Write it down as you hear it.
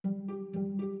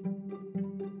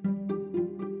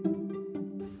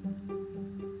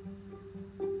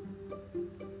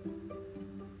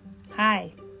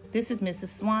This is Mrs.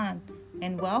 Swan,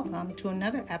 and welcome to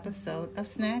another episode of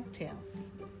SnackTales.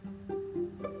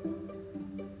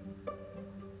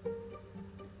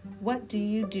 What Do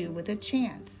You Do with a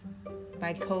Chance?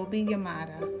 By Kobe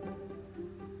Yamada.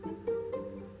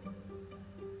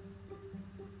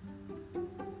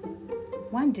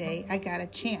 One day I got a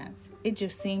chance. It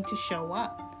just seemed to show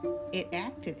up. It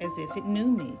acted as if it knew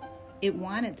me. It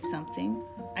wanted something.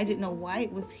 I didn't know why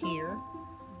it was here.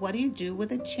 What do you do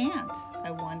with a chance? I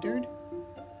wondered.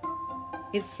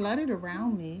 It fluttered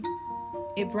around me.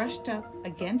 It brushed up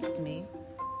against me.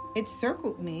 It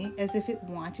circled me as if it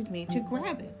wanted me to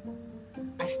grab it.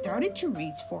 I started to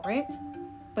reach for it,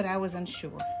 but I was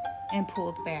unsure and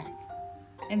pulled back,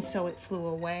 and so it flew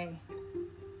away.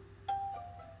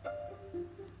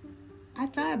 I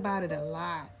thought about it a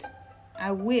lot.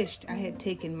 I wished I had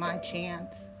taken my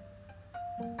chance.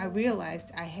 I realized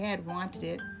I had wanted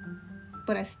it,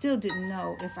 but I still didn't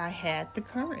know if I had the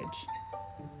courage.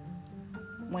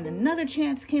 When another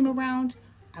chance came around,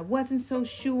 I wasn't so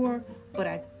sure, but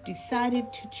I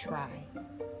decided to try.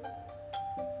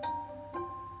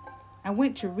 I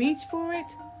went to reach for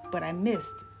it, but I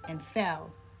missed and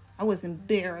fell. I was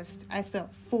embarrassed. I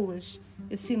felt foolish.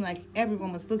 It seemed like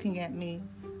everyone was looking at me.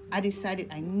 I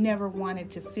decided I never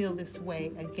wanted to feel this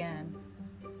way again.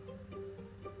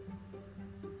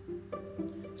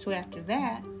 So after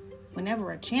that,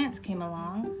 whenever a chance came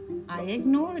along, I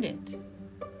ignored it.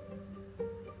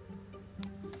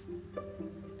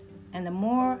 And the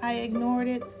more I ignored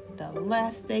it, the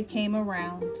less they came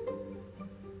around.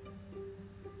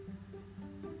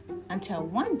 Until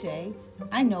one day,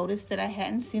 I noticed that I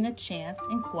hadn't seen a chance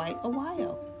in quite a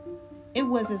while. It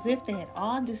was as if they had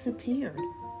all disappeared.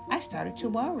 I started to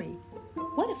worry.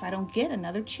 What if I don't get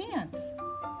another chance?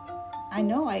 I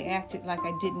know I acted like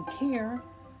I didn't care,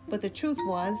 but the truth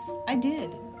was I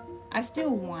did. I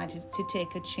still wanted to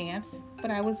take a chance,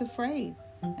 but I was afraid,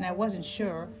 and I wasn't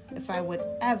sure if I would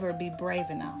ever be brave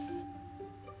enough.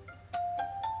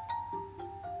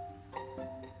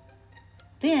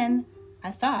 Then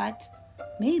I thought,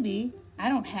 maybe I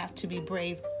don't have to be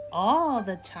brave all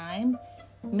the time.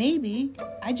 Maybe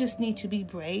I just need to be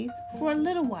brave for a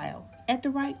little while at the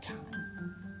right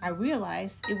time. I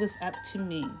realized it was up to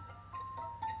me.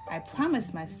 I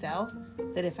promised myself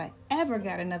that if I ever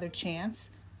got another chance,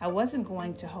 I wasn't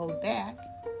going to hold back.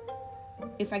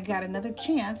 If I got another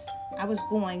chance, I was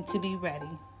going to be ready.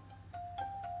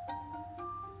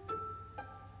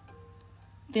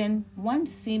 Then one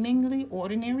seemingly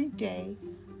ordinary day,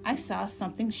 I saw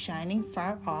something shining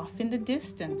far off in the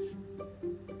distance.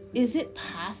 Is it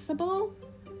possible?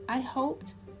 I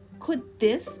hoped. Could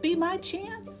this be my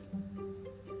chance?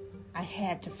 I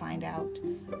had to find out.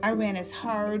 I ran as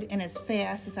hard and as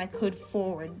fast as I could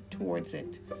forward towards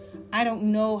it. I don't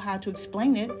know how to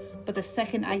explain it, but the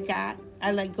second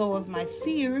I let go of my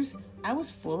fears, I was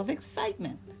full of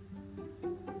excitement.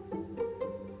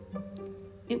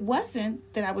 It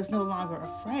wasn't that I was no longer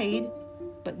afraid,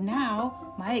 but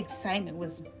now my excitement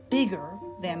was bigger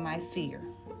than my fear.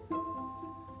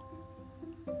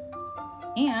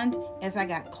 And as I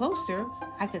got closer,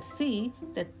 I could see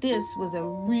that this was a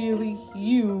really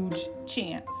huge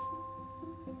chance.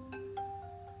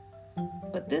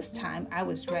 But this time I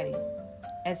was ready.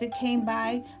 As it came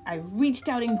by, I reached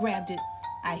out and grabbed it.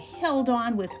 I held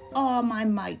on with all my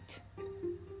might.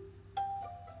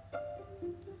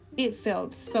 It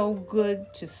felt so good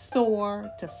to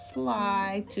soar, to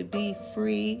fly, to be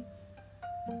free.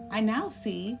 I now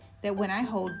see that when I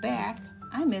hold back,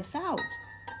 I miss out.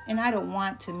 And I don't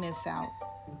want to miss out.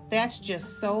 That's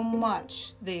just so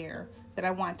much there that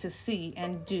I want to see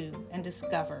and do and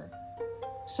discover.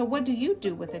 So what do you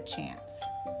do with a chance?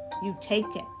 You take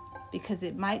it, because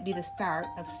it might be the start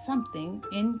of something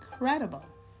incredible.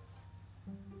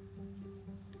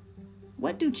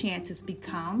 What do chances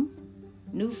become?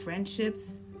 New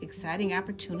friendships, exciting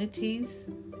opportunities?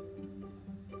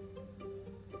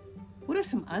 What are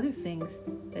some other things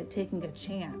that taking a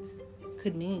chance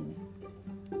could mean?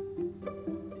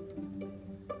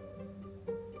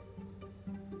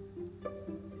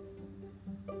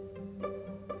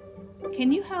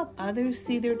 Can you help others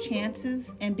see their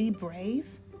chances and be brave?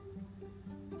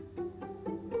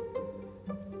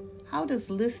 How does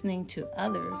listening to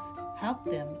others help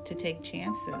them to take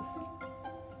chances?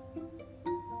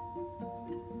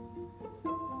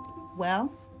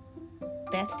 Well,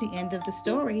 that's the end of the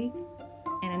story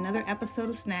and another episode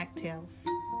of SnackTales.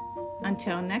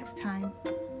 Until next time,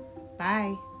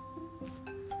 bye.